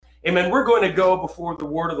Amen. We're going to go before the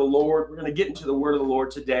word of the Lord. We're going to get into the word of the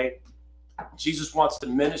Lord today. Jesus wants to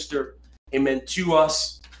minister, amen, to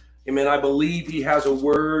us. Amen. I believe he has a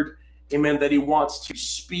word, amen, that he wants to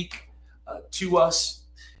speak to us.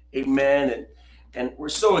 Amen. And we're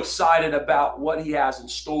so excited about what he has in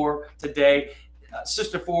store today.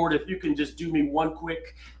 Sister Ford, if you can just do me one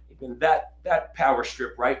quick, amen, that power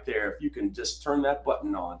strip right there, if you can just turn that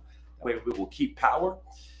button on, that way we will keep power.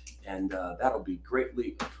 And that'll be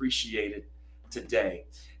greatly appreciated today.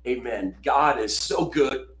 Amen. God is so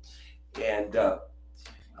good. And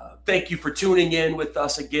thank you for tuning in with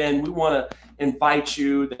us again. We want to invite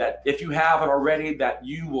you that if you haven't already, that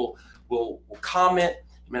you will comment.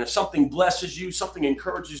 Amen. If something blesses you, something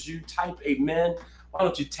encourages you, type amen. Why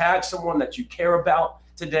don't you tag someone that you care about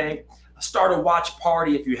today? Start a watch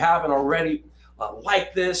party if you haven't already.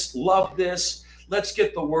 Like this, love this. Let's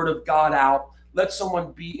get the word of God out. Let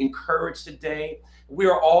someone be encouraged today. We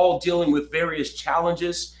are all dealing with various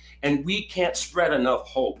challenges, and we can't spread enough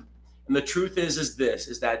hope. And the truth is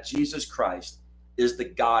that Jesus Christ is the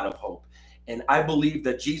God of hope. And I believe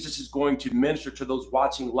that Jesus is going to minister to those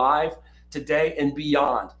watching live today and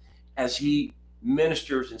beyond as he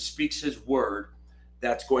ministers and speaks his word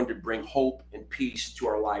that's going to bring hope and peace to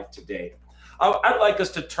our life today. I'd like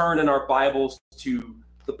us to turn in our Bibles to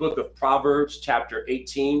the book of Proverbs, chapter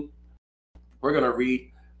 18. We're going to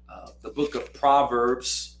read the book of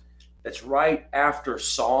Proverbs. That's right after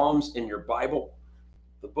Psalms in your Bible.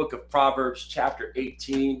 The book of Proverbs, chapter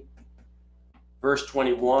 18, verse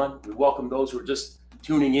 21. We welcome those who are just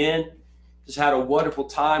tuning in. Just had a wonderful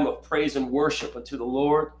time of praise and worship unto the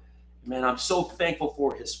Lord. Amen. I'm so thankful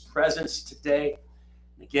for his presence today.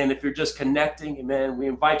 And again, if you're just connecting, amen, we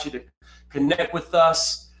invite you to connect with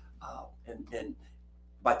us and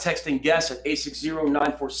by texting guests at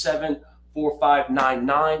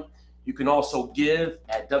 860-947-4599. You can also give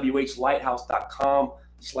at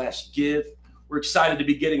whlighthouse.com/give. We're excited to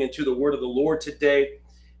be getting into the word of the Lord today.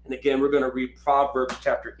 And again, we're going to read Proverbs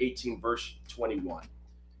chapter 18, verse 21.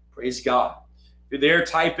 Praise God. If you're there,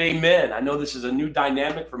 type amen. I know this is a new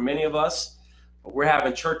dynamic for many of us, but we're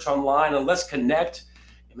having church online, and let's connect.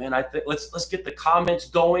 Amen. Let's get the comments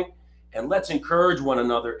going, and let's encourage one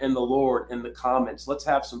another in the Lord in the comments. Let's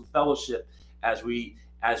have some fellowship as we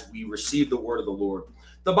receive the word of the Lord.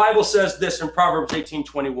 The Bible says this in Proverbs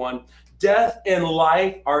 18:21, death and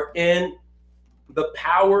life are in the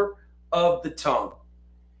power of the tongue,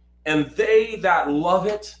 and they that love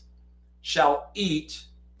it shall eat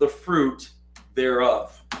the fruit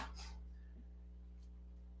thereof.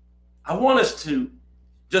 I want us to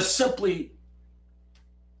just simply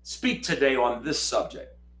speak today on this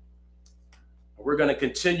subject. We're going to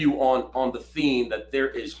continue on the theme that there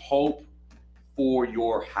is hope for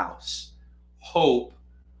your house. Hope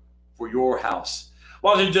for your house.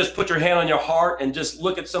 Why don't you just put your hand on your heart and just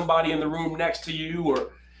look at somebody in the room next to you, or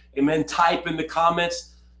amen, type in the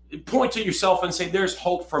comments, point to yourself and say, there's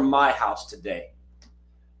hope for my house today.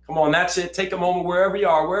 Come on, that's it. Take a moment wherever you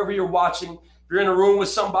are, wherever you're watching. If you're in a room with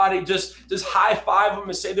somebody, just high five them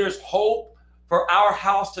and say, there's hope for our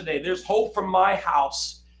house today. There's hope for my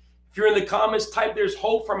house. If you're in the comments, type there's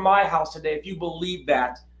hope for my house today. If you believe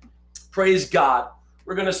that, praise God.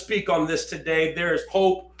 We're going to speak on this today. There is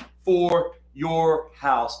hope for your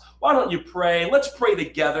house. Why don't you pray? Let's pray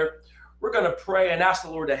together. We're going to pray and ask the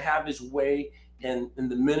Lord to have his way in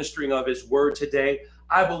the ministering of his word today.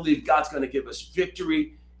 I believe God's going to give us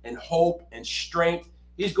victory and hope and strength.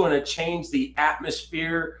 He's going to change the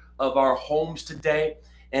atmosphere of our homes today.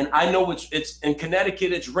 And I know it's in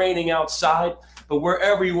Connecticut, it's raining outside, but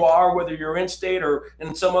wherever you are, whether you're in state or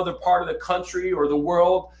in some other part of the country or the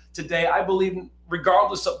world today, I believe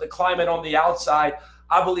regardless of the climate on the outside,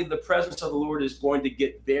 I believe the presence of the Lord is going to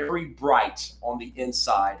get very bright on the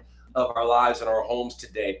inside of our lives and our homes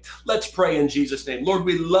today. Let's pray in Jesus' name. Lord,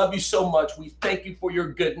 we love you so much. We thank you for your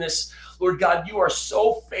goodness. Lord God, you are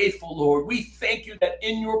so faithful, Lord. We thank you that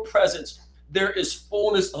in your presence, there is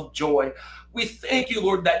fullness of joy. We thank you,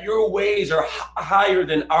 Lord, that your ways are higher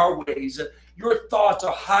than our ways. Your thoughts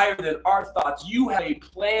are higher than our thoughts. You have a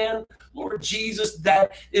plan, Lord Jesus,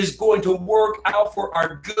 that is going to work out for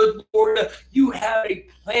our good, Lord. You have a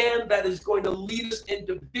plan that is going to lead us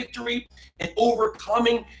into victory and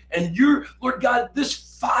overcoming. And you're, Lord God,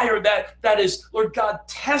 this fire that is, Lord God,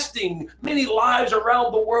 testing many lives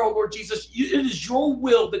around the world, Lord Jesus, it is your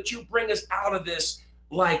will that you bring us out of this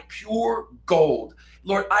like pure gold.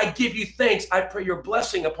 Lord, I give you thanks. I pray your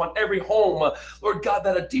blessing upon every home. Lord God,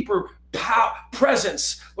 that a deeper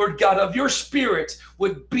presence, Lord God, of your spirit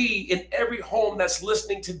would be in every home that's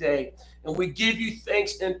listening today. And we give you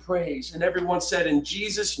thanks and praise. And everyone said in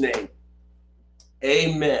Jesus' name,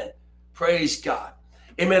 Amen. Praise God.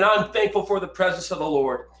 Amen. I'm thankful for the presence of the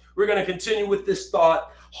Lord. We're going to continue with this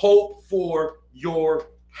thought, hope for your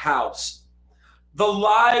house. The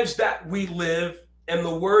lives that we live and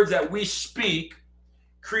the words that we speak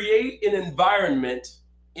create an environment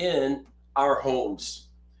in our homes.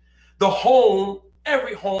 The home,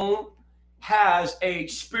 every home has a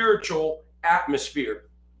spiritual atmosphere.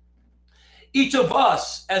 Each of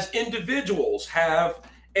us as individuals have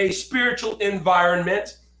a spiritual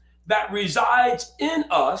environment that resides in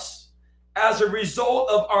us as a result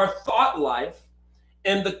of our thought life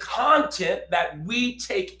and the content that we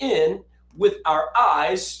take in with our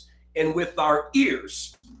eyes and with our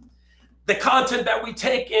ears. The content that we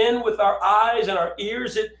take in with our eyes and our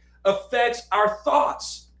ears, it affects our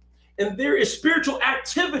thoughts. And there is spiritual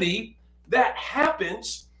activity that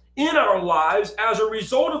happens in our lives as a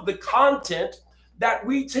result of the content that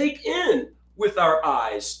we take in with our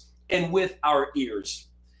eyes and with our ears.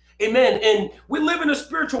 Amen. And we live in a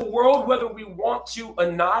spiritual world, whether we want to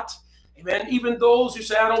or not. Amen. Even those who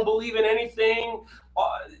say, I don't believe in anything,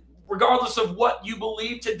 regardless of what you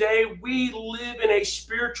believe today, we live in a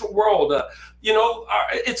spiritual world.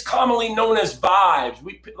 It's commonly known as vibes.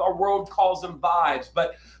 Our world calls them vibes,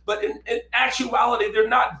 but in actuality, they're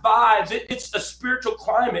not vibes. It's a spiritual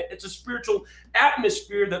climate. It's a spiritual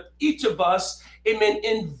atmosphere that each of us, amen,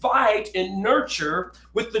 invite and nurture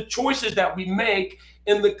with the choices that we make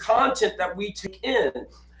and the content that we take in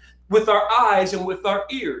with our eyes and with our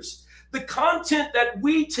ears. The content that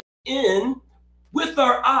we take in with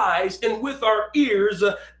our eyes and with our ears,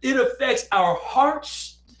 it affects our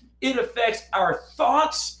hearts, it affects our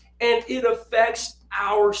thoughts, and it affects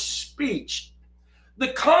our speech. The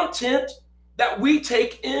content that we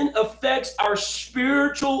take in affects our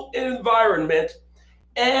spiritual environment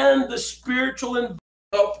and the spiritual environment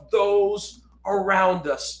of those around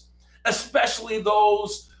us, especially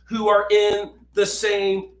those who are in the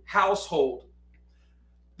same household.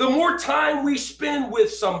 The more time we spend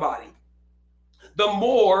with somebody, the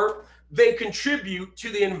more they contribute to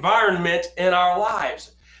the environment in our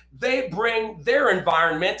lives. They bring their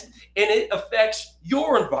environment and it affects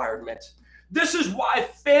your environment. This is why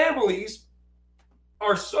families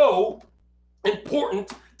are so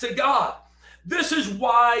important to God. This is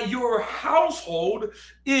why your household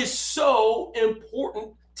is so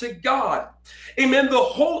important to God. Amen.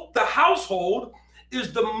 The household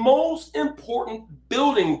is the most important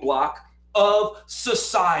building block of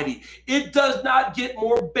society. It does not get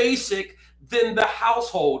more basic than the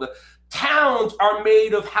household. Towns are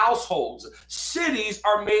made of households. Cities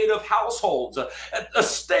are made of households. A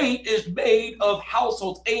state is made of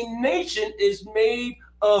households. A nation is made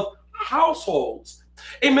of households.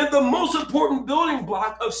 Amen. The most important building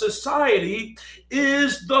block of society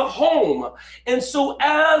is the home. And so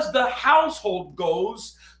as the household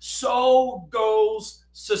goes, so goes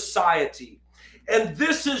society. And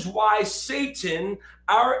this is why Satan,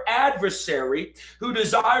 our adversary, who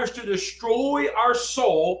desires to destroy our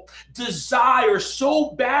soul, desires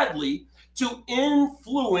so badly to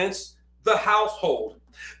influence the household.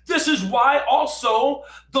 This is why also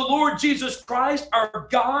the Lord Jesus Christ, our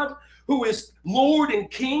God, who is Lord and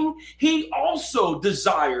King, he also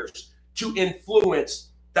desires to influence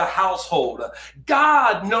the household.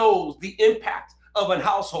 God knows the impact of a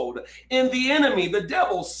household. And the enemy, the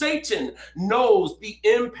devil, Satan, knows the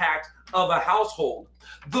impact of a household.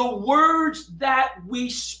 The words that we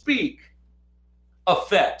speak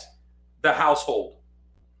affect the household.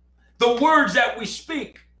 The words that we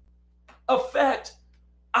speak affect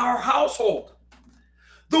our household.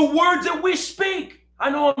 The words that we speak, I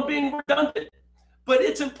know I'm being redundant, but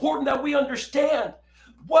it's important that we understand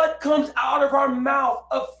what comes out of our mouth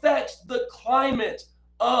affects the climate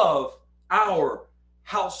of our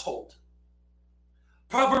household.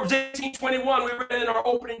 Proverbs 18:21, we read in our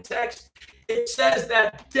opening text, it says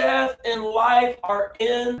that death and life are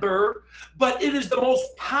in her, but it is the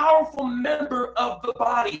most powerful member of the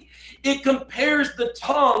body. It compares the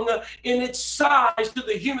tongue in its size to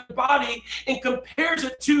the human body and compares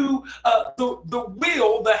it to the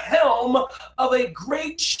wheel, the helm of a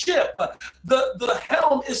great ship. The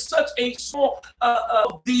helm is such a small,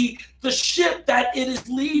 the ship that it is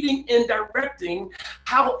leading and directing.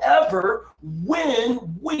 However, when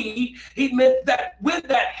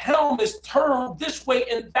that helm is turned this way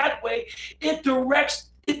and that way, it directs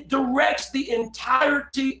the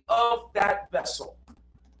entirety of that vessel.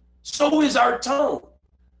 So is our tongue.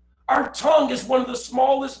 Our tongue is one of the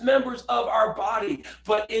smallest members of our body,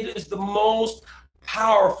 but it is the most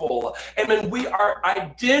powerful. Amen. We are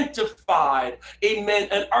identified. Amen.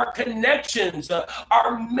 And our connections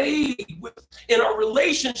are made with, and our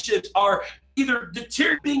relationships are either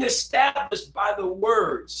being established by the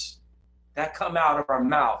words that come out of our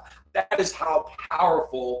mouth. That is how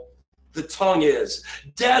powerful the tongue is.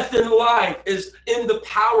 Death and life is in the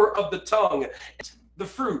power of the tongue. It's the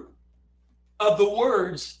fruit of the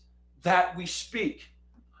words that we speak.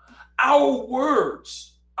 Our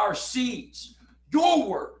words are seeds. Your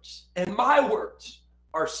words and my words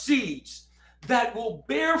are seeds that will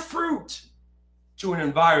bear fruit to an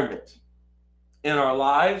environment in our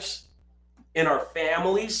lives, in our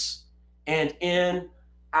families, and in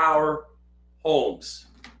our homes.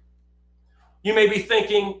 You may be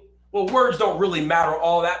thinking, well, words don't really matter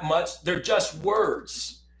all that much. They're just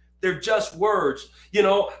words. They're just words. You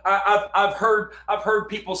know, I've heard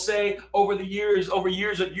people say over years of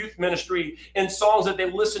youth ministry in songs that they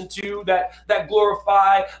listen to that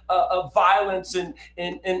glorify violence and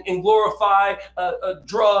glorify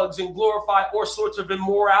drugs and glorify all sorts of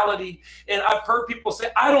immorality. And I've heard people say,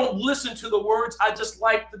 I don't listen to the words, I just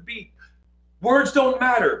like the beat. Words don't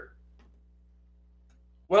matter.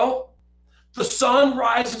 Well, the sun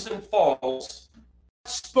rises and falls.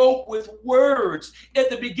 Spoke with words at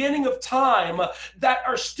the beginning of time that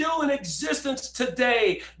are still in existence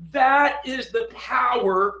today. That is the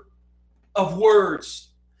power of words.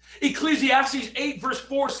 Ecclesiastes 8 verse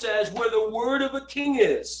 4 says, where the word of a king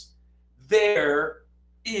is, there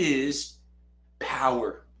is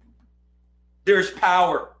power. There's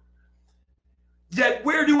power. Yet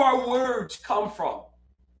where do our words come from?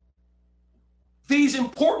 These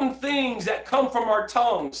important things that come from our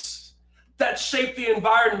tongues, that shape the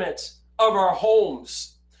environment of our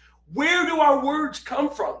homes. Where do our words come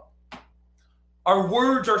from? Our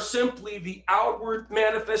words are simply the outward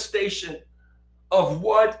manifestation of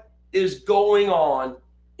what is going on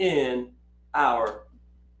in our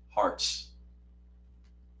hearts.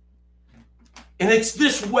 And it's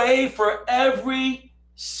this way for every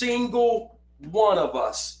single one of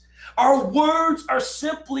us. Our words are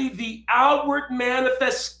simply the outward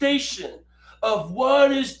manifestation of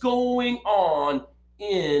what is going on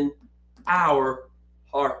in our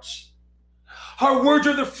hearts. Our words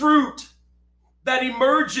are the fruit that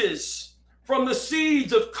emerges from the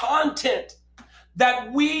seeds of content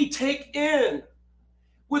that we take in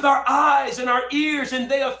with our eyes and our ears, and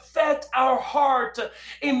they affect our heart.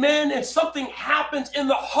 Amen. And something happens in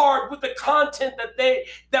the heart with the content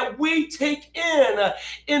that we take in.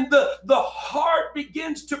 And the heart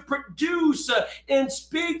begins to produce and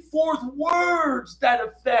speak forth words that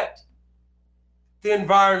affect the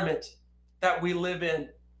environment that we live in.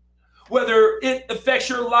 Whether it affects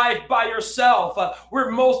your life by yourself,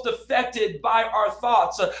 we're most affected by our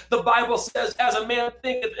thoughts. The Bible says, as a man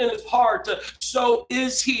thinketh in his heart, so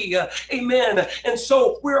is he. Amen. And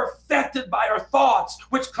so we're affected by our thoughts,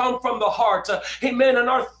 which come from the heart. Amen. And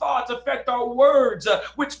our thoughts affect our words,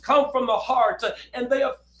 which come from the heart. And they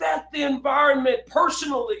affect the environment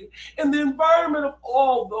personally and the environment of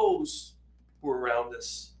all those who are around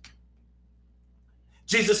us.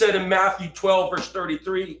 Jesus said in Matthew 12, verse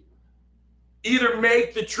 33, either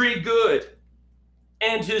make the tree good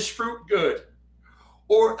and his fruit good,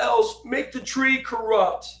 or else make the tree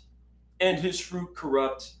corrupt and his fruit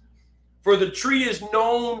corrupt. For the tree is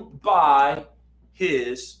known by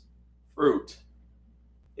his fruit.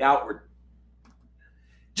 The outward.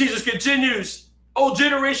 Jesus continues, O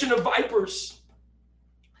generation of vipers,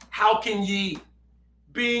 how can ye,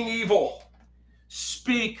 being evil,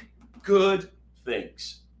 speak good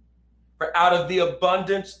things? For out of the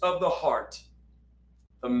abundance of the heart,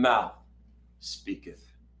 the mouth speaketh.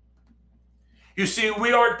 You see,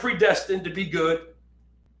 we aren't predestined to be good.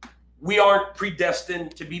 We aren't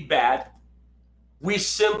predestined to be bad. We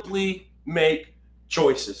simply make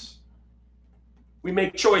choices. We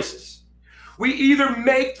make choices. We either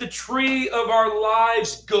make the tree of our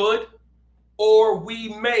lives good, or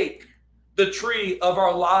we make the tree of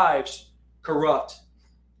our lives corrupt.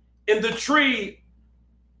 And the tree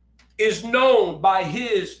is known by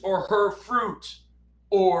his or her fruit,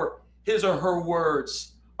 or his or her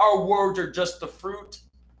words. Our words are just the fruit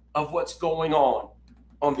of what's going on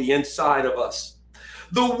the inside of us.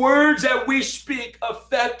 The words that we speak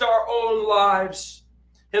affect our own lives,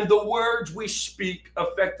 and the words we speak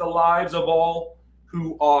affect the lives of all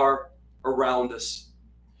who are around us.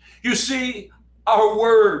 You see, our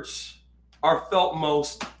words are felt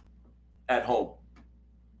most at home.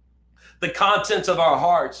 The contents of our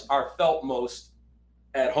hearts are felt most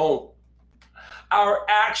at home. Our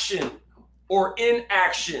action or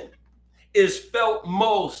inaction is felt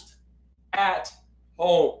most at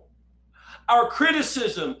home. Our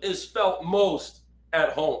criticism is felt most at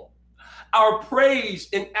home. Our praise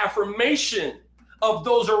and affirmation of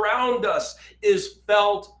those around us is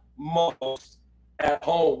felt most at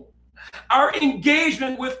home. Our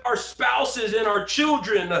engagement with our spouses and our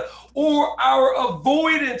children, or our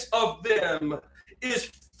avoidance of them, is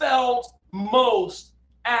felt most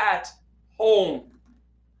at home.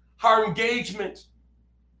 Our engagement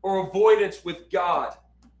or avoidance with God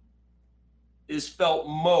is felt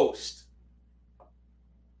most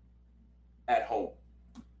at home.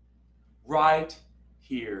 Right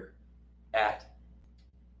here at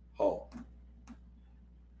home.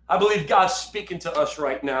 I believe God's speaking to us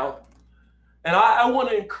right now. And I want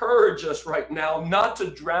to encourage us right now not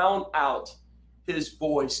to drown out his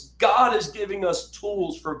voice. God is giving us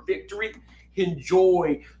tools for victory and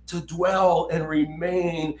joy to dwell and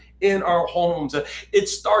remain in our homes. It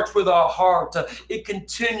starts with our heart. It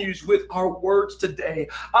continues with our words today.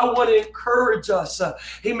 I want to encourage us.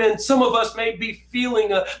 Amen. Some of us may be feeling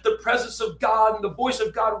the presence of God and the voice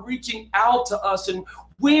of God reaching out to us, and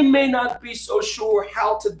we may not be so sure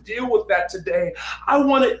how to deal with that today. I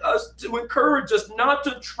wanted us to encourage us not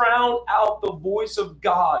to drown out the voice of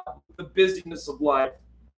God with the busyness of life.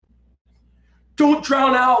 Don't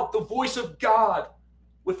drown out the voice of God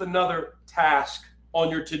with another task on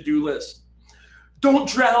your to-do list. Don't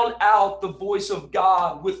drown out the voice of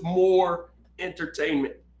God with more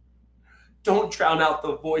entertainment. Don't drown out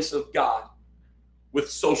the voice of God with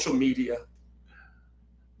social media.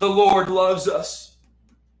 The Lord loves us,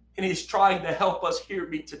 and he's trying to help us. Hear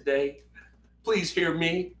me today. Please hear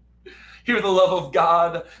me. Hear the love of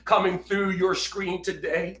God coming through your screen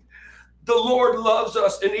today. The Lord loves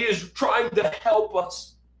us, and he is trying to help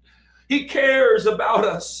us. He cares about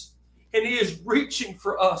us, and he is reaching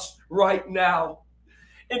for us right now.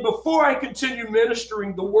 And before I continue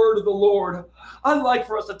ministering the word of the Lord, I'd like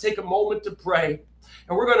for us to take a moment to pray.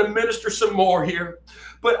 And we're going to minister some more here.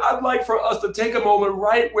 But I'd like for us to take a moment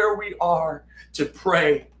right where we are to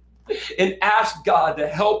pray and ask God to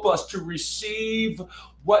help us to receive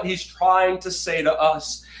what he's trying to say to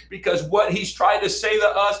us. Because what he's trying to say to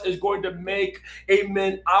us is going to make,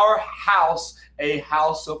 amen, our house a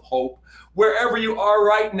house of hope. Wherever you are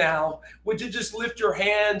right now, would you just lift your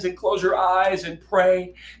hands and close your eyes and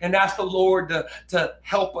pray and ask the Lord to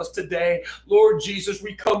help us today? Lord Jesus,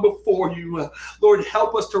 we come before you. Lord,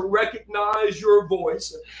 help us to recognize your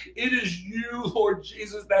voice. It is you, Lord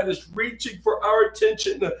Jesus, that is reaching for our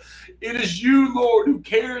attention. It is you, Lord, who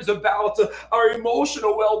cares about our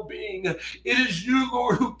emotional well-being. It is you,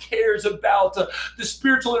 Lord, who cares about the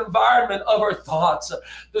spiritual environment of our thoughts,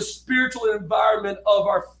 the spiritual environment of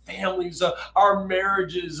our families, our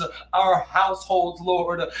marriages, our households,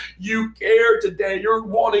 Lord. You care today. You're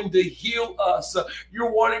wanting to heal us.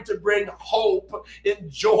 You're wanting to bring hope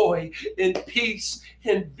and joy and peace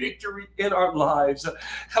and victory in our lives.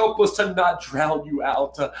 Help us to not drown you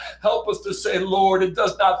out. Help us to say, Lord, it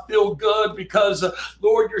does not feel good because,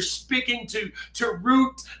 Lord, you're speaking to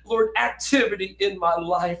root, Lord, activity in my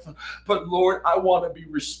life. But, Lord, I want to be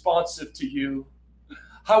responsive to you.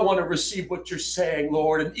 I want to receive what you're saying,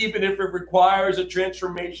 Lord. And even if it requires a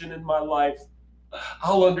transformation in my life,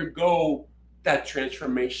 I'll undergo that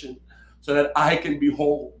transformation so that I can be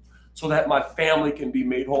whole, so that my family can be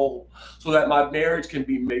made whole, so that my marriage can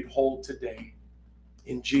be made whole today.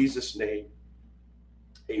 In Jesus' name,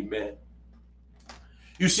 amen.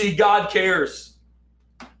 You see, God cares.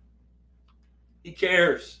 He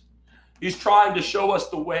cares. He's trying to show us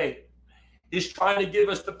the way. He's trying to give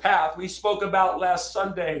us the path. We spoke about last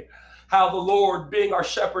Sunday how the Lord being our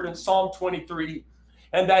shepherd in Psalm 23,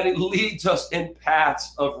 and that it leads us in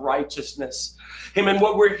paths of righteousness. And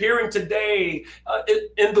what we're hearing today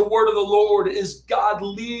in the word of the Lord is God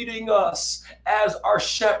leading us as our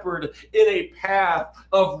shepherd in a path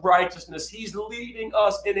of righteousness. He's leading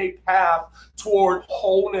us in a path toward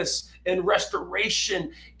wholeness and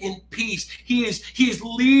restoration in peace. He's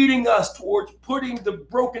leading us towards putting the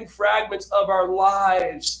broken fragments of our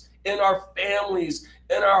lives and our families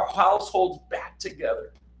and our households back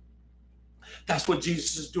together. That's what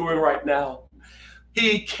Jesus is doing right now.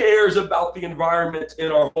 He cares about the environment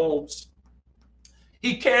in our homes.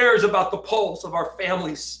 He cares about the pulse of our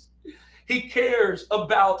families. He cares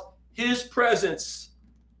about his presence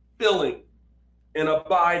filling and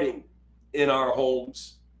abiding in our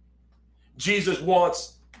homes. Jesus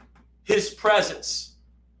wants his presence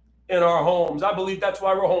in our homes. I believe that's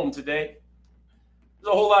why we're home today.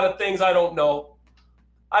 There's a whole lot of things I don't know.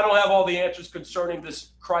 I don't have all the answers concerning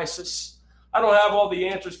this crisis. I don't have all the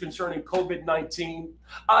answers concerning COVID-19.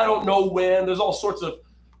 I don't know when. There's all sorts of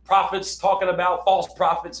prophets talking about false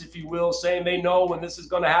prophets, if you will, saying they know when this is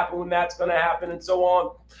going to happen, when that's going to happen, and so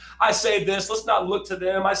on. I say this, let's not look to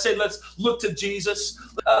them. I say let's look to Jesus.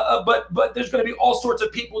 But there's going to be all sorts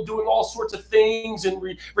of people doing all sorts of things and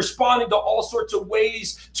responding to all sorts of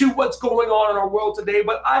ways to what's going on in our world today.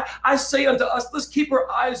 But I say unto us, let's keep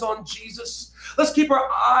our eyes on Jesus. Let's keep our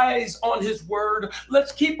eyes on his word.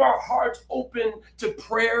 Let's keep our hearts open to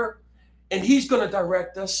prayer. And he's going to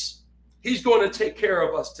direct us. He's going to take care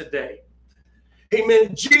of us today.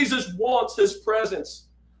 Amen. Jesus wants his presence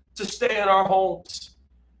to stay in our homes.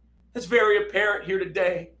 It's very apparent here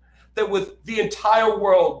today that with the entire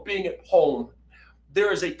world being at home,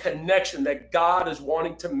 there is a connection that God is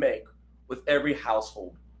wanting to make with every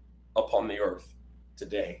household upon the earth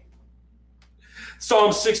today.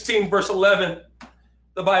 Psalm 16, verse 11,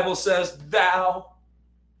 the Bible says, "Thou,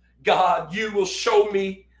 God, you will show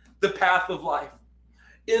me the path of life.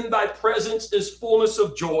 In thy presence is fullness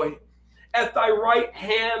of joy. At thy right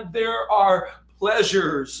hand there are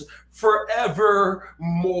pleasures forevermore."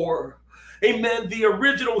 Amen. The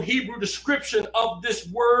original Hebrew description of this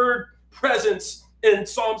word presence in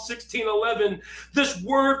Psalm 16:11, this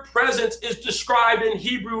word presence is described in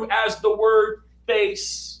Hebrew as the word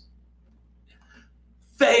face.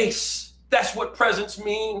 Face. That's what presence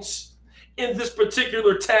means in this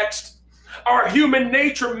particular text. Our human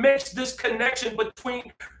nature makes this connection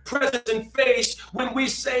between presence and face when we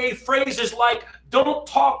say phrases like, "Don't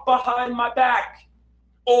talk behind my back,"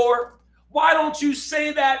 or "Why don't you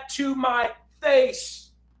say that to my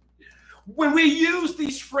face?" When we use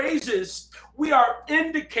these phrases, we are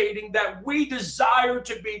indicating that we desire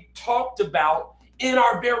to be talked about in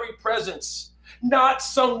our very presence, not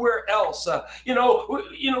somewhere else.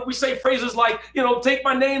 We say phrases like, "Take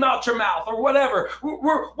my name out your mouth," or whatever.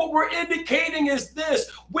 What we're indicating is this: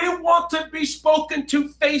 we want to be spoken to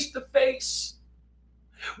face to face.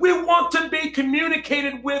 We want to be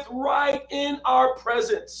communicated with right in our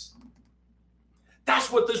presence.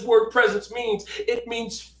 That's what this word presence means. It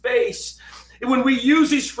means face. And when we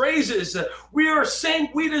use these phrases, we are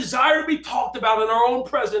saying we desire to be talked about in our own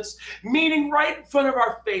presence, meaning right in front of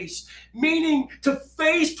our face, meaning to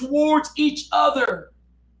face towards each other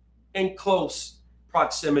in close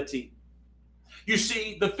proximity. You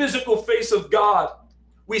see, the physical face of God,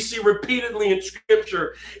 we see repeatedly in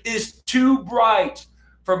Scripture, is too bright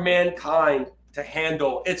for mankind to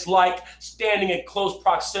handle. It's like standing in close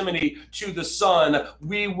proximity to the sun.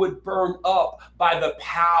 We would burn up by the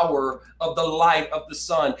power of the light of the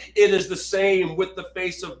sun. It is the same with the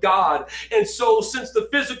face of God. And so since the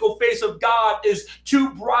physical face of God is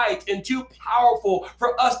too bright and too powerful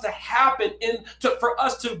for us for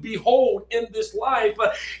us to behold in this life,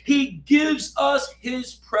 he gives us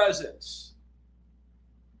his presence.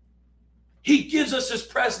 He gives us his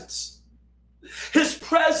presence. His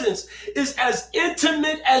presence is as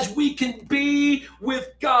intimate as we can be with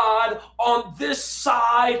God on this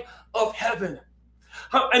side of heaven.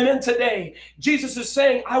 And then today, Jesus is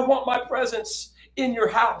saying, "I want my presence in your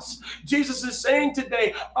house." Jesus is saying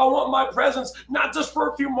today, "I want my presence not just for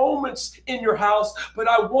a few moments in your house, but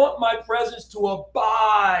I want my presence to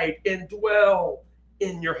abide and dwell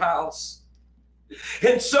in your house."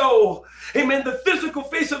 And so, amen, the physical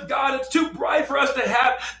face of God is too bright for us to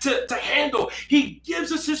have to handle. He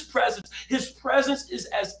gives us his presence. His presence is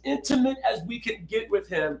as intimate as we can get with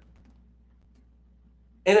him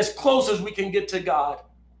and as close as we can get to God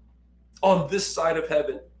on this side of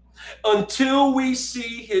heaven. Until we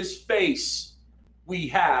see his face, we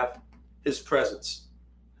have his presence.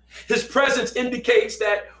 His presence indicates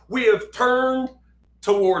that we have turned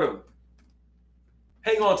toward him.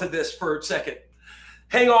 Hang on to this for a second.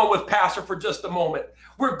 Hang on with Pastor for just a moment.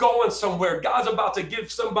 We're going somewhere. God's about to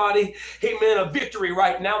give somebody, amen, a victory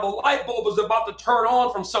right now. The light bulb is about to turn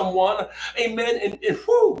on from someone, amen. And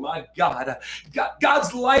whoo, my God.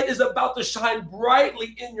 God's light is about to shine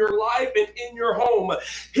brightly in your life and in your home.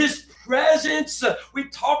 His presence, we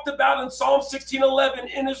talked about in Psalm 16:11,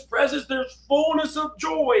 in his presence there's fullness of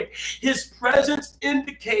joy. His presence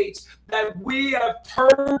indicates that we have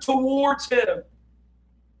turned towards him.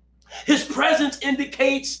 His presence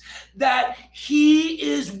indicates that he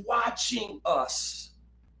is watching us.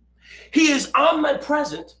 He is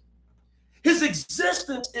omnipresent. His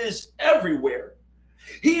existence is everywhere.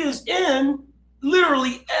 He is in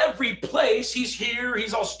literally every place. He's here.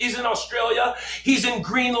 He's in Australia. He's in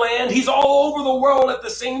Greenland. He's all over the world at the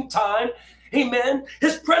same time. Amen.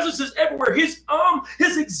 His presence is everywhere. His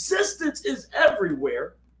existence is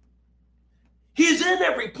everywhere. He is in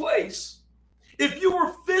every place. If you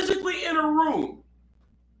were physically in a room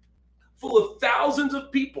full of thousands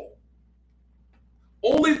of people,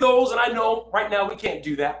 Only those, and I know right now we can't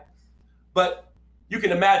do that, but you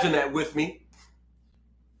can imagine that with me.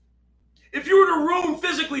 If you were in a room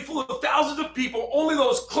physically full of thousands of people, only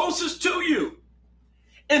those closest to you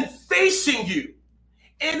and facing you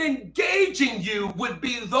and engaging you would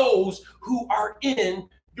be those who are in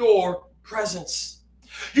your presence.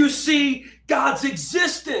 You see, God's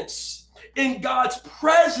existence and God's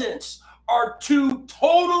presence are two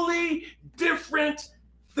totally different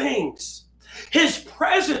things. His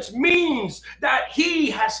presence means that he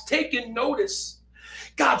has taken notice.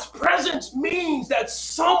 God's presence means that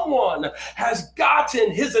someone has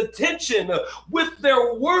gotten his attention with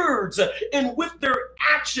their words and with their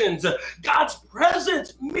actions. God's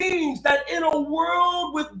presence means that in a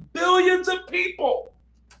world with billions of people,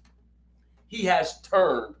 he has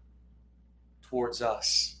turned towards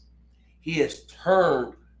us. He has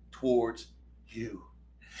turned towards you.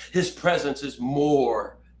 His presence is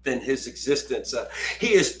more than his existence.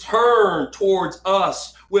 He has turned towards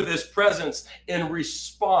us with his presence in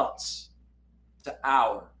response to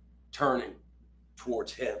our turning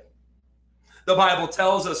towards him. The Bible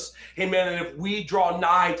tells us, amen, that if we draw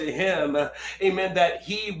nigh to him, amen, that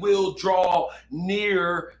he will draw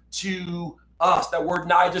near to us. That word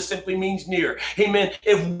nigh just simply means near. Amen.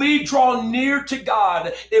 If we draw near to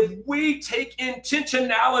God, if we take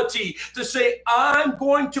intentionality to say, I'm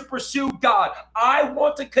going to pursue God, I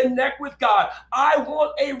want to connect with God, I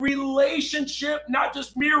want a relationship, not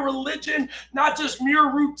just mere religion, not just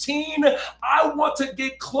mere routine, I want to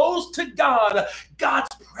get close to God,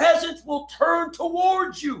 God's presence will turn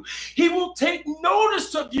towards you. He will take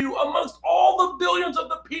notice of you amongst all the billions of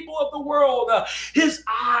the people of the world. His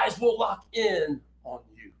eyes will lock in on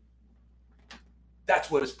you.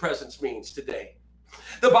 That's what his presence means today.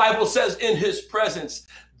 The Bible says in his presence,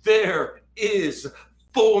 there is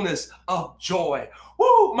fullness of joy.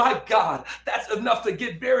 Woo, my God, that's enough to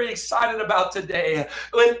get very excited about today.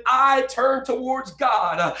 When I turn towards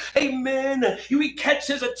God, amen, we catch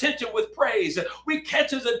his attention with praise. We catch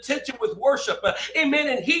his attention with worship. Amen,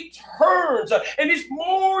 and he turns, and he's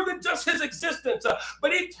more than just his existence,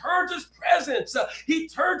 but he turns his presence. He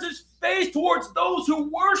turns his face towards those who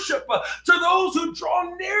worship, to those who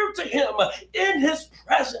draw near to him. In his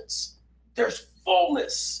presence, there's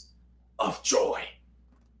fullness of joy.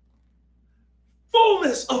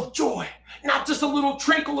 Fullness of joy, not just a little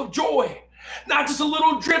trickle of joy, not just a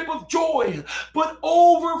little drip of joy, but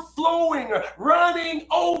overflowing, running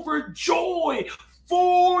over joy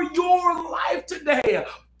for your life today,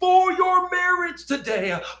 for your marriage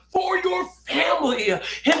today, for your family,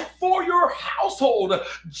 and for your household.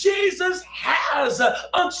 Jesus has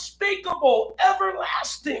unspeakable,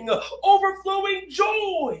 everlasting, overflowing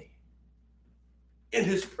joy in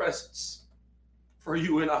his presence for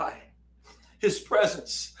you and I. His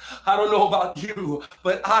presence. I don't know about you,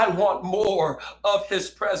 but I want more of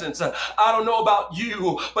his presence. I don't know about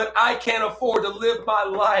you, but I can't afford to live my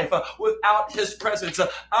life without his presence.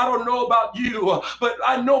 I don't know about you, but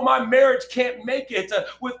I know my marriage can't make it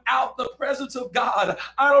without the presence of God.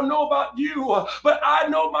 I don't know about you, but I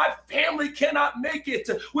know my family cannot make it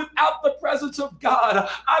without the presence of God.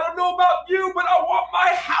 I don't know about you, but I want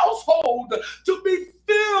my household to be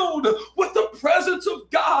filled with the presence of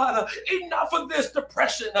God. Enough of this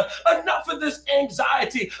depression, enough of this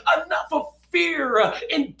anxiety, enough of fear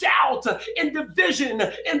and doubt and division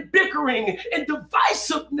and bickering and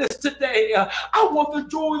divisiveness today. I want the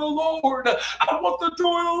joy of the Lord. I want the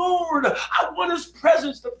joy of the Lord. I want his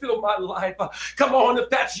presence to fill my life. Come on, if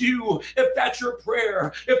that's you, if that's your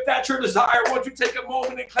prayer, if that's your desire, won't you take a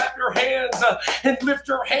moment and clap your hands and lift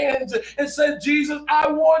your hands and say, Jesus,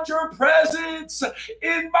 I want your presence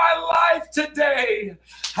in my life today.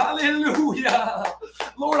 Hallelujah.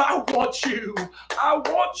 Lord, I want you. I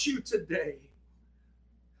want you today.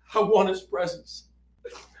 I want his presence.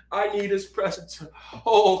 I need his presence.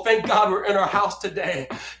 Oh, thank God we're in our house today.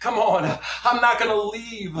 Come on. I'm not going to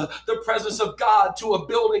leave the presence of God to a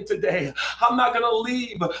building today. I'm not going to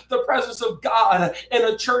leave the presence of God in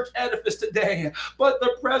a church edifice today. But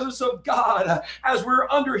the presence of God, as we're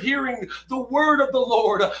under hearing the word of the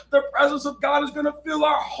Lord, the presence of God is going to fill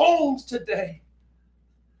our homes today.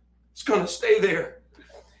 It's going to stay there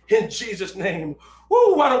in Jesus' name.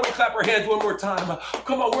 Woo, why don't we clap our hands one more time?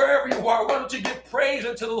 Come on, wherever you are, why don't you give praise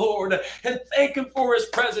unto the Lord and thank him for his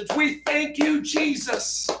presence. We thank you,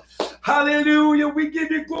 Jesus. Hallelujah. We give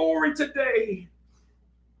you glory today.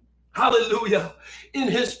 Hallelujah. In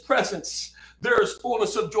his presence, there is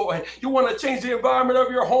fullness of joy. You want to change the environment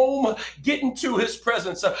of your home? Get into his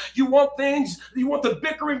presence. You want the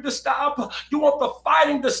bickering to stop. You want the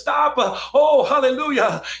fighting to stop. Oh,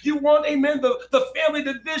 hallelujah. You want, amen, the family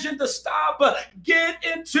division to stop. Get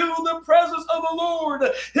into the presence of the Lord.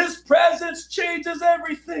 His presence changes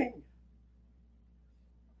everything.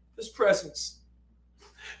 His presence.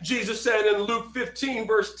 Jesus said in Luke 15,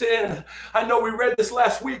 verse 10, I know we read this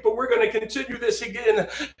last week, but we're going to continue this again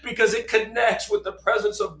because it connects with the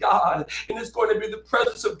presence of God. And it's going to be the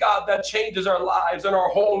presence of God that changes our lives and our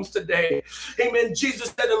homes today. Amen.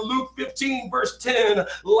 Jesus said in Luke 15, verse 10,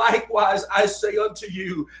 likewise, I say unto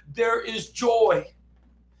you, there is joy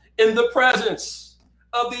in the presence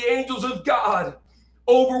of the angels of God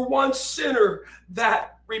over one sinner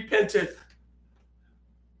that repenteth.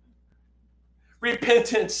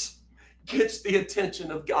 Repentance gets the attention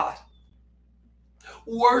of God.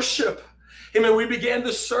 Worship. Amen. We began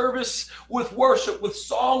the service with worship, with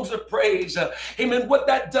songs of praise. Amen. What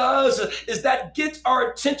that does is that gets our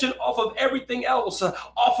attention off of everything else,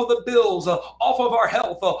 off of the bills, off of our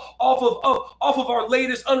health, off of our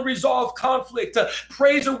latest unresolved conflict.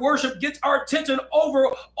 Praise and worship gets our attention over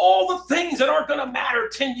all the things that aren't going to matter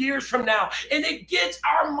 10 years from now. And it gets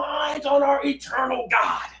our minds on our eternal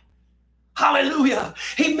God. Hallelujah.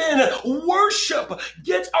 Amen. Worship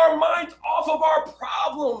gets our minds off of our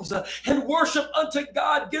problems, and worship unto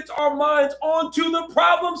God gets our minds onto the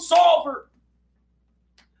problem solver.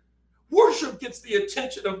 Worship gets the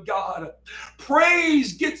attention of God.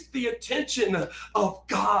 Praise gets the attention of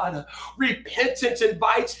God. Repentance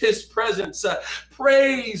invites his presence.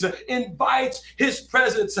 Praise invites his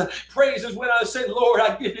presence. Praise is when I say, Lord,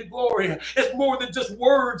 I give you glory. It's more than just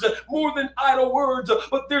words, more than idle words,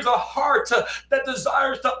 but there's a heart that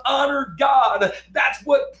desires to honor God. That's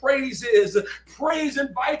what praise is. Praise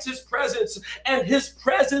invites his presence, and his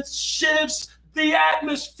presence shifts the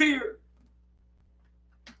atmosphere.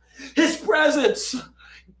 His presence,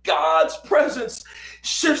 God's presence,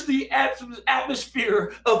 shifts the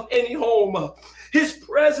atmosphere of any home. His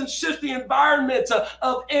presence shifts the environment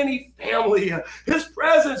of any family. His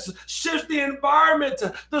presence shifts the environment,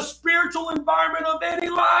 the spiritual environment of any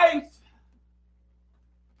life.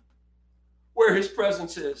 Where his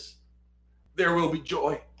presence is, there will be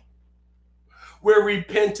joy. Where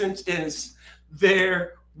repentance is,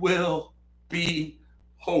 there will be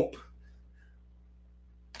hope.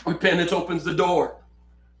 Repentance opens the door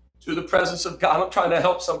to the presence of God. I'm trying to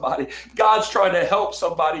help somebody. God's trying to help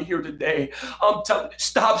somebody here today. I'm telling you,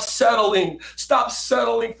 stop settling. Stop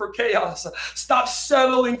settling for chaos. Stop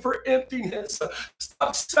settling for emptiness.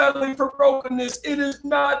 Stop settling for brokenness. It is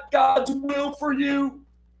not God's will for you.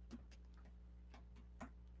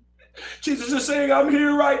 Jesus is saying, I'm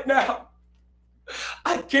here right now.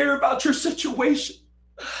 I care about your situation.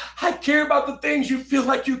 I care about the things you feel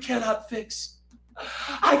like you cannot fix.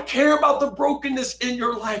 I care about the brokenness in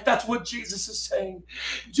your life. That's what Jesus is saying.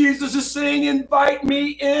 Jesus is saying, invite me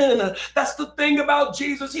in. That's the thing about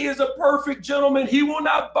Jesus. He is a perfect gentleman. He will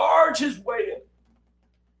not barge his way in.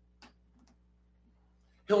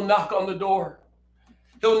 He'll knock on the door.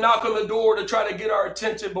 He'll knock on the door to try to get our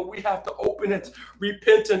attention, but we have to open it.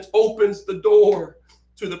 Repentance opens the door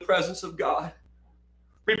to the presence of God.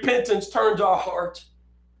 Repentance turns our heart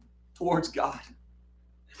towards God.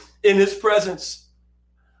 In his presence,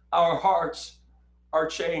 our hearts are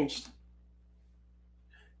changed.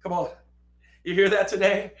 Come on. You hear that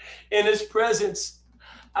today? In his presence,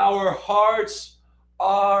 our hearts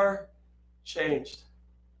are changed.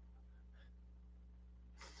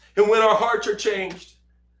 And when our hearts are changed,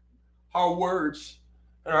 our words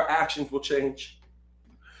and our actions will change.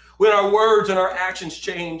 When our words and our actions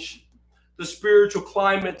change, the spiritual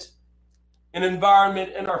climate and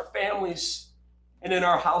environment in our families and in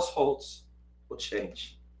our households will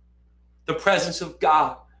change. The presence of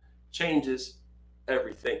God changes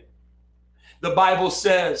everything. The Bible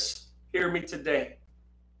says, hear me today.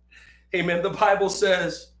 Amen. The Bible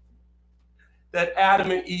says that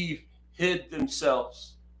Adam and Eve hid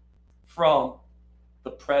themselves from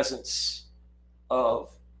the presence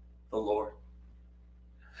of the Lord.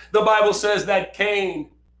 The Bible says that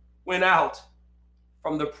Cain went out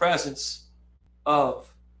from the presence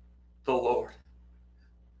of the Lord.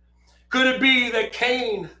 Could it be that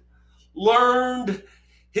Cain learned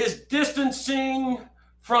his distancing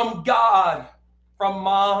from God from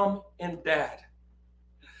mom and dad?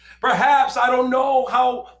 Perhaps, I don't know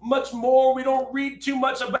how much more, we don't read too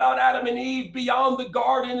much about Adam and Eve beyond the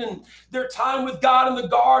garden and their time with God in the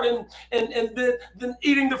garden, and then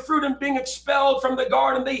eating the fruit and being expelled from the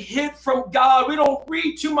garden. They hid from God. We don't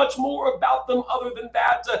read too much more about them other than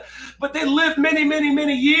that. But they lived many, many,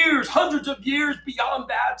 many years, hundreds of years beyond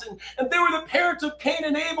that. And they were the parents of Cain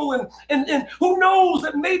and Abel. And who knows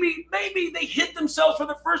that maybe they hid themselves for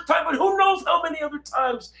the first time, but who knows how many other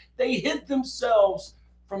times they hid themselves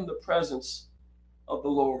from the presence of the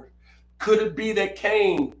Lord. Could it be that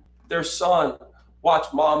Cain, their son,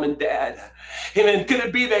 watched mom and dad? Amen. Could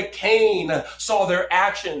it be that Cain saw their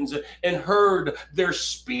actions and heard their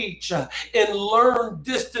speech and learned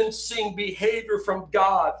distancing behavior from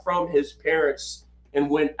God, from his parents, and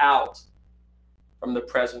went out from the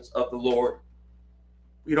presence of the Lord?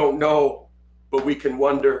 We don't know, but we can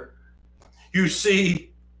wonder. You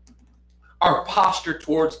see, our posture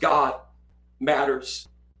towards God matters.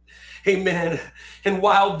 Amen. And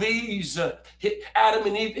while these, Adam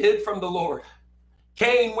and Eve, hid from the Lord,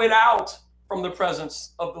 Cain went out from the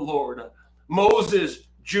presence of the Lord. Moses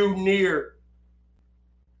drew near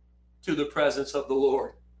to the presence of the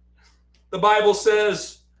Lord. The Bible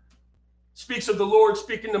says, speaks of the Lord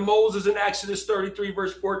speaking to Moses in Exodus 33,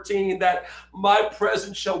 verse 14, that my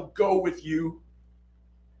presence shall go with you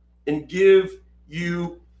and give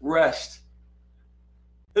you rest.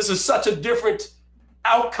 This is such a different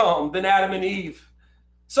outcome than Adam and Eve.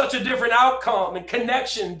 Such a different outcome and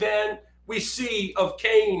connection than we see of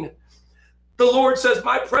Cain. The Lord says,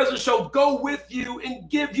 my presence shall go with you and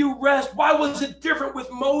give you rest. Why was it different with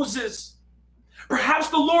Moses? Perhaps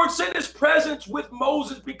the Lord sent his presence with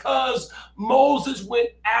Moses because Moses went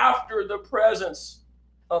after the presence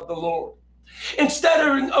of the Lord. Instead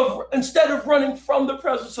of running from the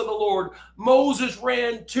presence of the Lord, Moses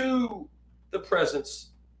ran to the presence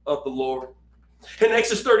of the Lord. In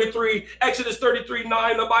Exodus 33,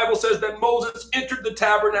 9, the Bible says that Moses entered the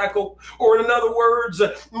tabernacle, or in other words,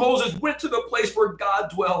 Moses went to the place where God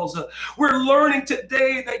dwells. We're learning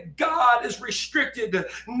today that God is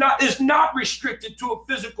not restricted to a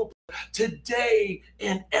physical place today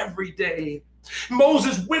and every day.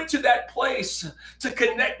 Moses went to that place to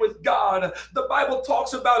connect with God. The Bible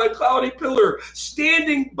talks about a cloudy pillar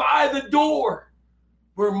standing by the door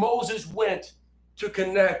where Moses went to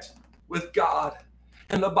connect with God.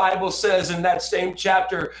 And the Bible says in that same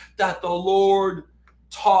chapter that the Lord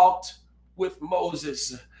talked with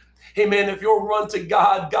Moses. Amen. If you'll run to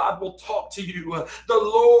God, God will talk to you. The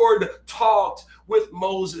Lord talked with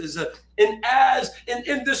Moses. And as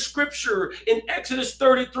in this scripture, in Exodus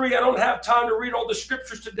 33, I don't have time to read all the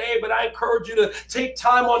scriptures today, but I encourage you to take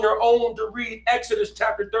time on your own to read Exodus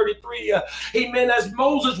chapter 33. Amen. As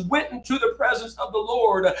Moses went into the presence of the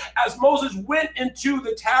Lord, as Moses went into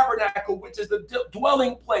the tabernacle, which is the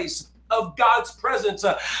dwelling place of God's presence,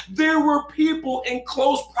 there were people in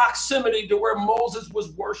close proximity to where Moses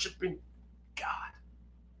was worshiping God.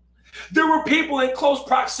 There were people in close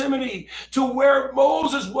proximity to where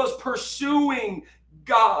Moses was pursuing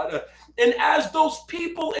God. And as those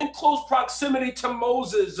people in close proximity to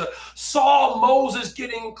Moses saw Moses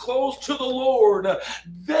getting close to the Lord,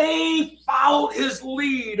 they followed his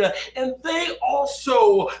lead, and they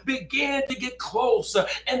also began to get close,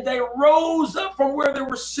 and they rose up from where they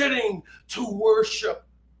were sitting to worship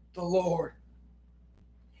the Lord.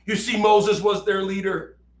 You see, Moses was their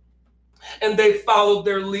leader, and they followed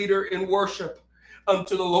their leader in worship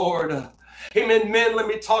unto the Lord. Amen. Men, let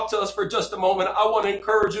me talk to us for just a moment. I want to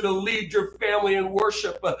encourage you to lead your family in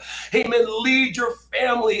worship. Amen. Lead your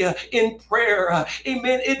family in prayer.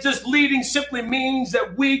 Amen. It just leading simply means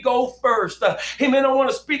that we go first. Amen. I want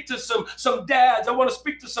to speak to some dads. I want to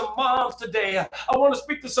speak to some moms today. I want to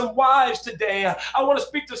speak to some wives today. I want to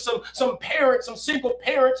speak to some parents, some single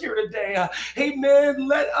parents here today. Amen.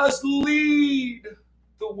 Let us lead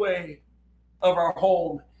the way of our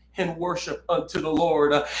home in worship unto the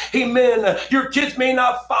Lord. Amen. Your kids may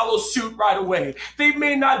not follow suit right away. They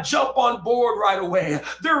may not jump on board right away.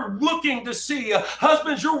 They're looking to see.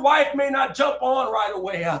 Husbands, your wife may not jump on right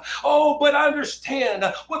away. But understand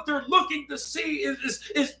what they're looking to see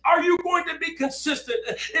is are you going to be consistent?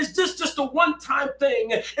 Is this just a one-time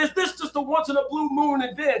thing? Is this just a once in a blue moon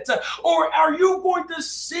event? Or are you going to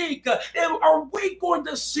seek, and are we going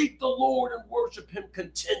to seek the Lord and worship him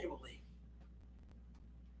continually?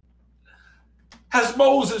 As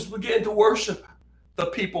Moses began to worship, the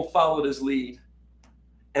people followed his lead,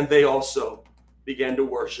 and they also began to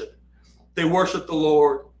worship. They worshiped the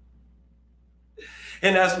Lord.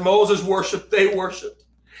 And as Moses worshiped, they worshiped.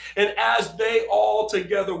 And as they all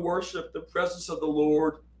together worshiped, the presence of the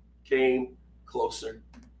Lord came closer.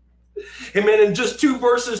 Amen. And just 2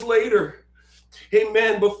 verses later,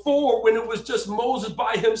 amen, before, when it was just Moses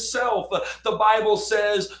by himself, the Bible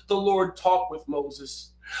says the Lord talked with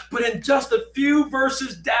Moses. But in just a few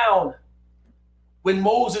verses down, when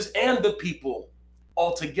Moses and the people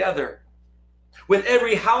all together, when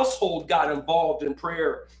every household got involved in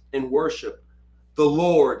prayer and worship, the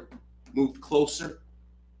Lord moved closer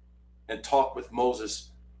and talked with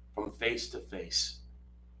Moses from face to face.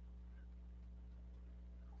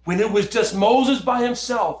 When it was just Moses by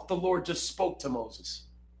himself, the Lord just spoke to Moses.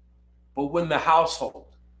 But when the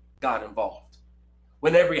household got involved,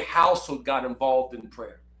 when every household got involved in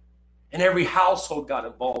prayer, and every household got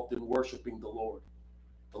involved in worshiping the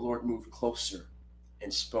Lord moved closer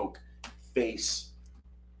and spoke face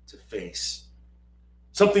to face.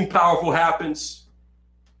 Something powerful happens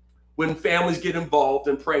when families get involved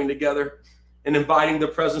in praying together and inviting the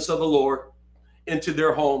presence of the Lord into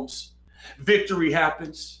their homes. Victory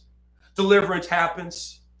happens, deliverance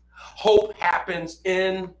happens, hope happens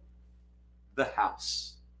in the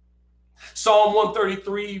house. Psalm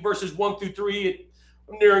 133, verses 1 through 3,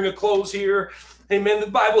 I'm nearing a close here. Amen. The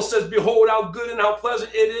Bible says, behold, how good and how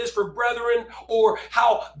pleasant it is for brethren, or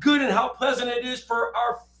how good and how pleasant it is for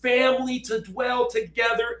our family to dwell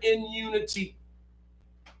together in unity.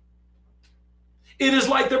 It is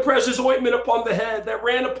like the precious ointment upon the head that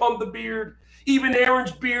ran upon the beard, even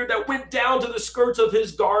Aaron's beard that went down to the skirts of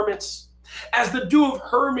his garments, as the dew of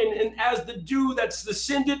Hermon, and as the dew that's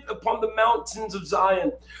descended upon the mountains of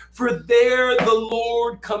Zion. For there the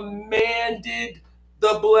Lord commanded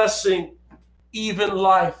the blessing, even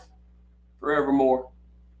life forevermore.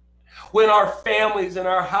 When our families and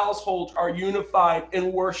our households are unified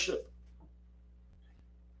in worship,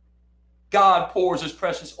 God pours his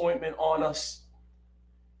precious ointment on us.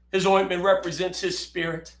 His ointment represents his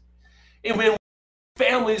spirit. And when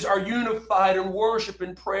families are unified in worship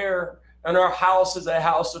and prayer, and our house is a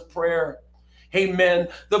house of prayer, amen,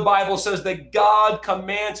 the Bible says that God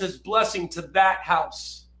commands his blessing to that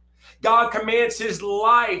house. God commands his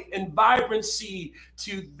life and vibrancy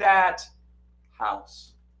to that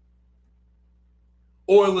house.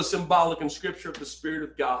 Oil is symbolic in Scripture of the Spirit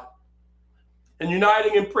of God. And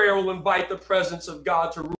uniting in prayer will invite the presence of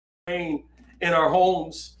God to reign in our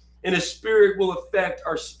homes, and his Spirit will affect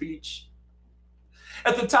our speech.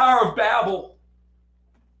 At the Tower of Babel,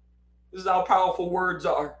 this is how powerful words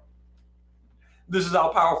are. This is how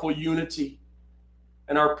powerful unity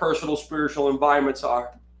and our personal spiritual environments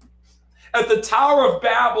are. At the Tower of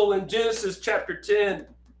Babel in Genesis chapter 10,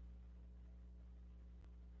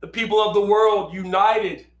 the people of the world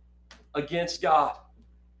united against God.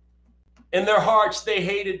 In their hearts, they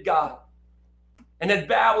hated God. And at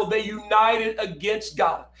Babel, they united against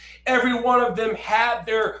God. Every one of them had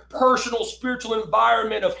their personal spiritual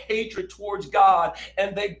environment of hatred towards God.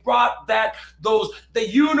 And they brought they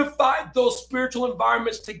unified those spiritual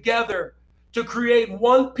environments together to create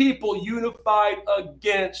one people unified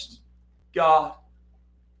against God.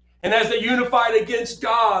 And as they unified against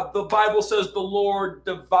God, the Bible says the Lord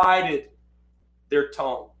divided their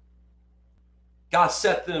tongue. God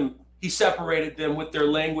he separated them with their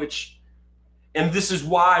language. And this is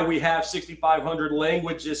why we have 6,500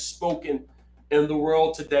 languages spoken in the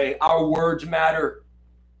world today. Our words matter.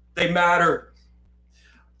 They matter.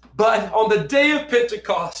 But on the day of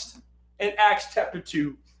Pentecost in Acts chapter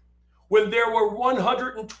 2, when there were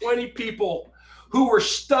 120 people who were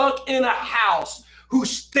stuck in a house, who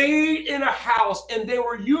stayed in a house, and they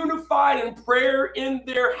were unified in prayer in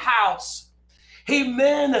their house.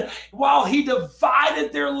 Amen. While he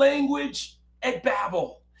divided their language at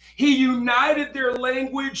Babel, he united their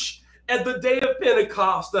language at the day of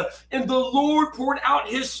Pentecost. And the Lord poured out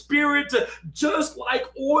his Spirit just like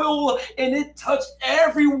oil, and it touched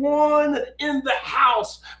everyone in the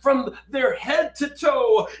house from their head to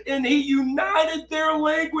toe. And he united their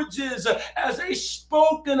languages as they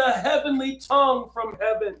spoke in a heavenly tongue from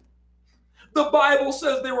heaven. The Bible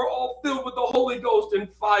says they were all filled with the Holy Ghost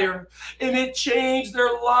and fire, and it changed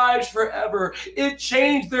their lives forever. It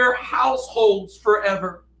changed their households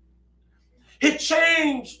forever. It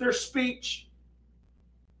changed their speech.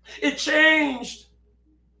 It changed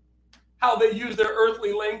how they used their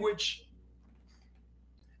earthly language.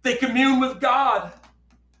 They communed with God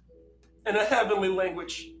in a heavenly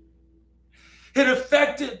language. It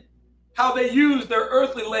affected how they used their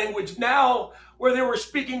earthly language now, where they were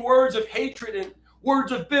speaking words of hatred and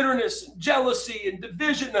words of bitterness and jealousy and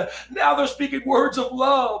division. Now they're speaking words of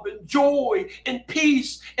love and joy and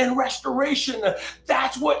peace and restoration.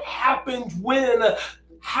 That's what happens when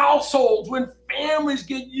households, when families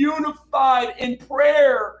get unified in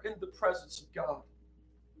prayer in the presence of God.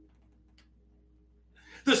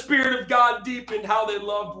 The Spirit of God deepened how they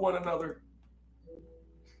loved one another.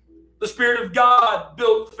 The Spirit of God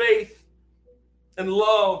built faith and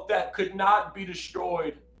love that could not be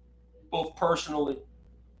destroyed, both personally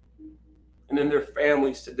and in their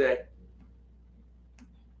families today.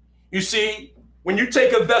 You see, when you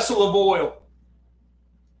take a vessel of oil,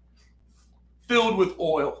 filled with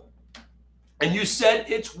oil, and you set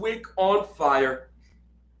its wick on fire,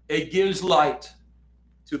 it gives light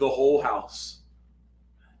to the whole house.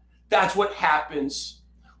 That's what happens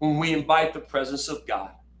when we invite the presence of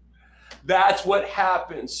God. That's what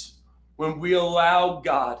happens when we allow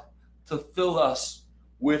God to fill us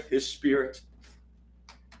with his Spirit.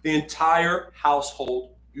 The entire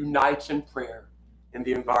household unites in prayer and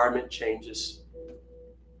the environment changes.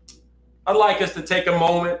 I'd like us to take a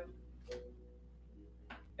moment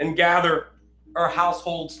and gather our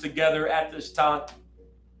households together at this time.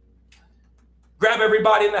 Grab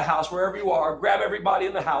everybody in the house, wherever you are. Grab everybody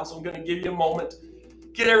in the house. I'm going to give you a moment.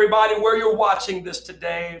 Get everybody where you're watching this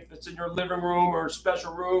today. If it's in your living room or a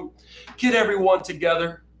special room, get everyone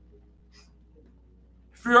together.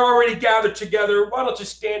 If you're already gathered together, why don't you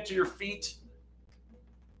stand to your feet?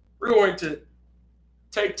 We're going to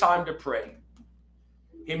take time to pray.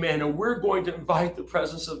 Amen. And we're going to invite the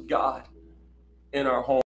presence of God in our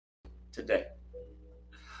home today.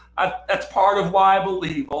 That's part of why I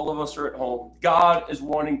believe all of us are at home. God is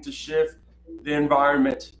wanting to shift the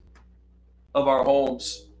environment of our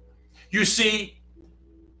homes. You see,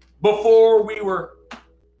 before we were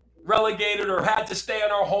relegated or had to stay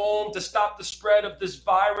in our home to stop the spread of this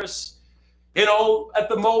virus, you know, at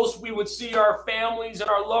the most we would see our families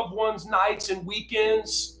and our loved ones nights and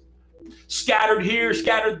weekends, scattered here,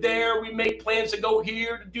 scattered there. We make plans to go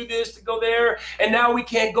here, to do this, to go there, and now we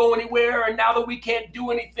can't go anywhere, and now that we can't do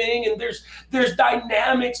anything, and there's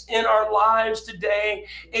dynamics in our lives today,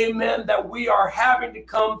 amen, that we are having to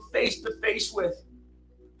come face to face with.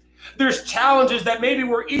 There's challenges that maybe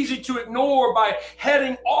were easy to ignore by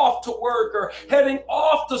heading off to work or heading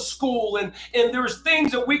off to school, and there's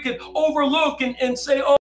things that we could overlook and say,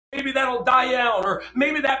 oh, maybe that'll die down, or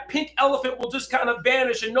maybe that pink elephant will just kind of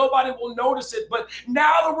vanish and nobody will notice it. But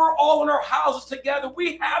now that we're all in our houses together,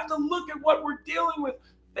 we have to look at what we're dealing with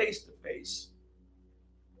face to face.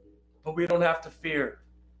 But we don't have to fear.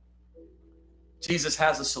 Jesus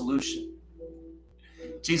has a solution.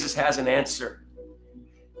 Jesus has an answer.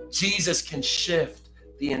 Jesus can shift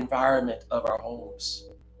the environment of our homes.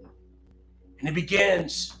 And it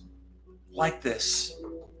begins like this,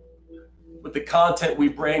 with the content we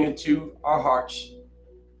bring into our hearts,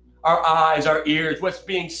 our eyes, our ears, what's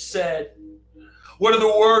being said. What are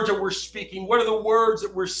the words that we're speaking? What are the words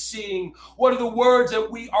that we're seeing? What are the words that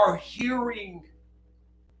we are hearing?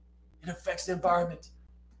 It affects the environment.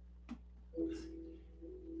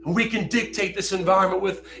 And we can dictate this environment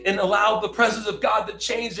with and allow the presence of God to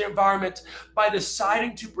change the environment by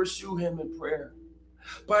deciding to pursue him in prayer,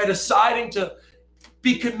 by deciding to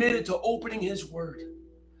be committed to opening his word,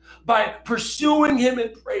 by pursuing him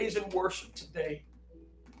in praise and worship today.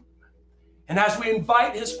 And as we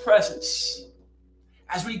invite his presence,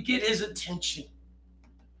 as we get his attention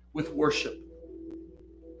with worship,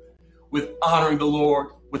 with honoring the Lord,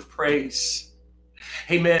 with praise.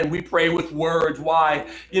 Amen. We pray with words. Why?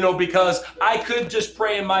 Because I could just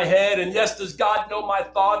pray in my head, and yes, does God know my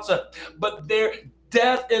thoughts? But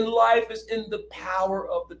death and life is in the power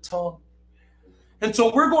of the tongue. And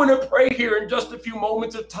so we're going to pray here in just a few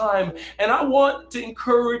moments of time. And I want to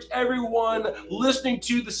encourage everyone listening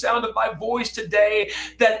to the sound of my voice today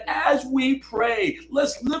that as we pray,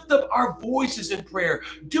 let's lift up our voices in prayer.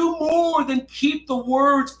 Do more than keep the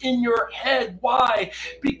words in your head. Why?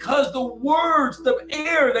 Because the words, the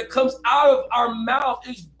air that comes out of our mouth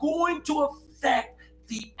is going to affect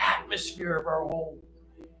the atmosphere of our home.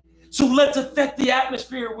 So let's affect the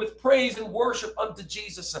atmosphere with praise and worship unto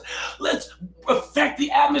Jesus. Let's affect the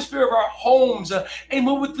atmosphere of our homes,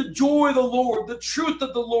 amen, with the joy of the Lord, the truth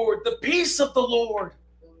of the Lord, the peace of the Lord.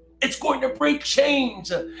 It's going to break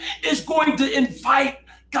chains. It's going to invite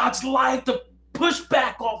God's light to push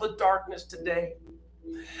back all the darkness today.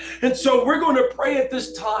 And so we're going to pray at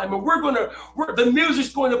this time, and the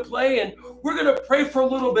music's going to play, and we're going to pray for a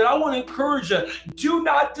little bit. I want to encourage you, do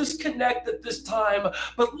not disconnect at this time,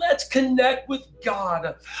 but let's connect with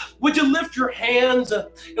God. Would you lift your hands and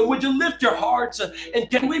would you lift your hearts, and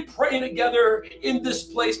can we pray together in this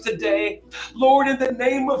place today? Lord, in the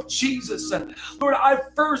name of Jesus, Lord,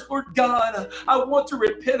 Lord God, I want to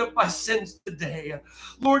repent of my sins today.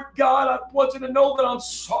 Lord God, I want you to know that I'm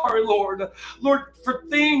sorry, Lord. Lord, for for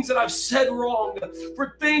things that I've said wrong,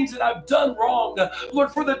 for things that I've done wrong.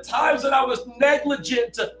 Lord, for the times that I was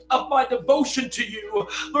negligent of my devotion to you.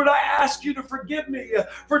 Lord, I ask you to forgive me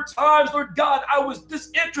for times, Lord God, I was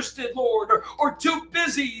disinterested, Lord, or too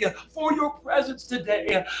busy for your presence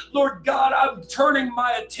today. Lord God, I'm turning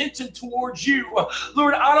my attention towards you.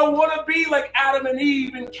 Lord, I don't want to be like Adam and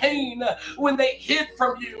Eve and Cain when they hid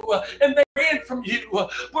from you and they ran from you.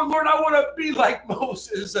 But Lord, I want to be like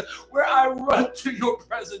Moses, where I run to your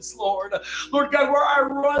presence, Lord. Lord God, where I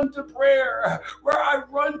run to prayer, where I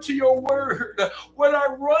run to your word, when I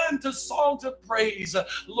run to songs of praise.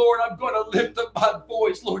 Lord, I'm going to lift up my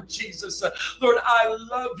voice, Lord Jesus. Lord, I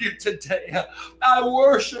love you today. I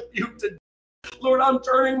worship you today. Lord, I'm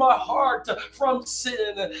turning my heart from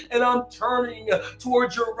sin and I'm turning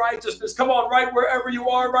towards your righteousness. Come on, right wherever you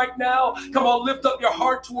are right now. Come on, lift up your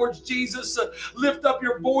heart towards Jesus. Lift up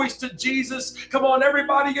your voice to Jesus. Come on,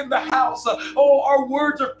 everybody in the house. Oh, our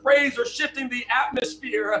words of praise are shifting the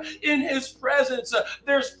atmosphere. In his presence,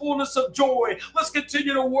 there's fullness of joy. Let's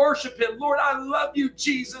continue to worship him. Lord, I love you,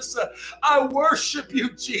 Jesus. I worship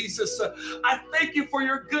you, Jesus. I thank you for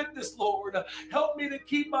your goodness, Lord. Help me to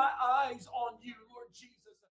keep my eyes on you,